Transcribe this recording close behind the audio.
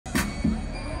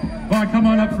Vaughn, come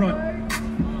on up front.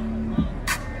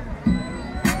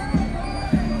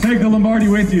 Take the Lombardi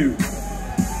with you.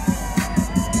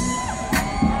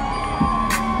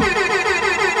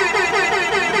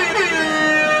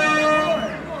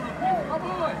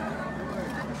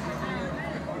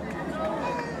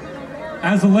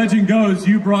 As the legend goes,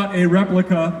 you brought a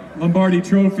replica Lombardi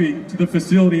trophy to the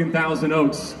facility in Thousand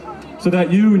Oaks so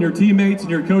that you and your teammates and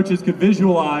your coaches could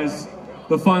visualize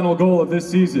the final goal of this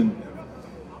season.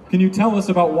 Can you tell us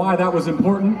about why that was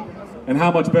important and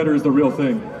how much better is the real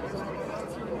thing?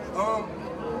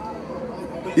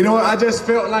 You know what, I just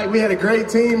felt like we had a great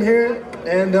team here,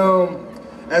 and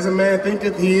as a man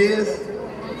thinketh he is,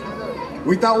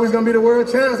 we thought we was gonna be the world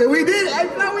champs, and we did it. Hey,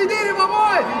 no, we did it, my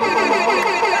boy.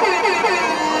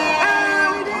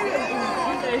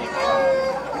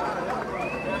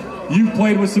 You've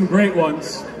played with some great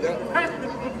ones.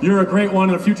 You're a great one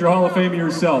and a future Hall of Famer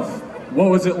yourself. What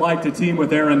was it like to team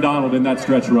with Aaron Donald in that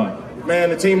stretch run? Man,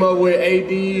 the team up with AD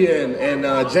and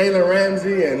Jalen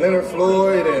Ramsey and Leonard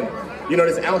Floyd and, you know,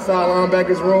 this outside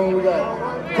linebackers room. We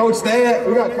got Coach Thad.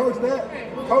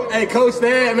 Coach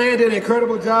Thad, man, did an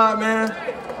incredible job, man.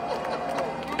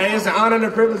 Hey, it's an honor and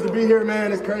a privilege to be here,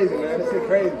 man. It's crazy, man. It's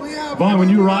crazy. Vaughn, when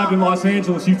you arrived in Los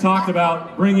Angeles, you talked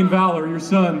about bringing Valor, your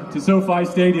son, to SoFi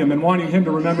Stadium and wanting him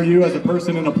to remember you as a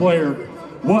person and a player.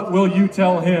 What will you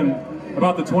tell him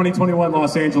about the 2021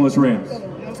 Los Angeles Rams?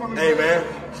 Hey, man.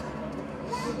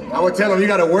 I would tell him you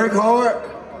got to work hard.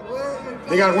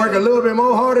 You got to work a little bit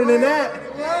more harder than that.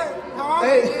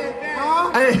 Hey.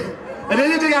 And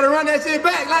then you just got to run that shit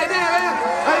back like that, man.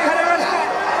 Hey, you got to run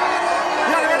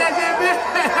that shit back.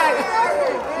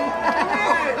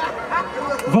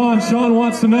 Vaughn, Sean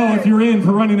wants to know if you're in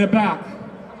for running it back.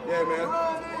 Yeah, man.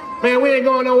 Man, we ain't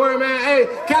going nowhere, man. Hey,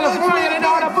 California, they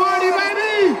know how to party, baby.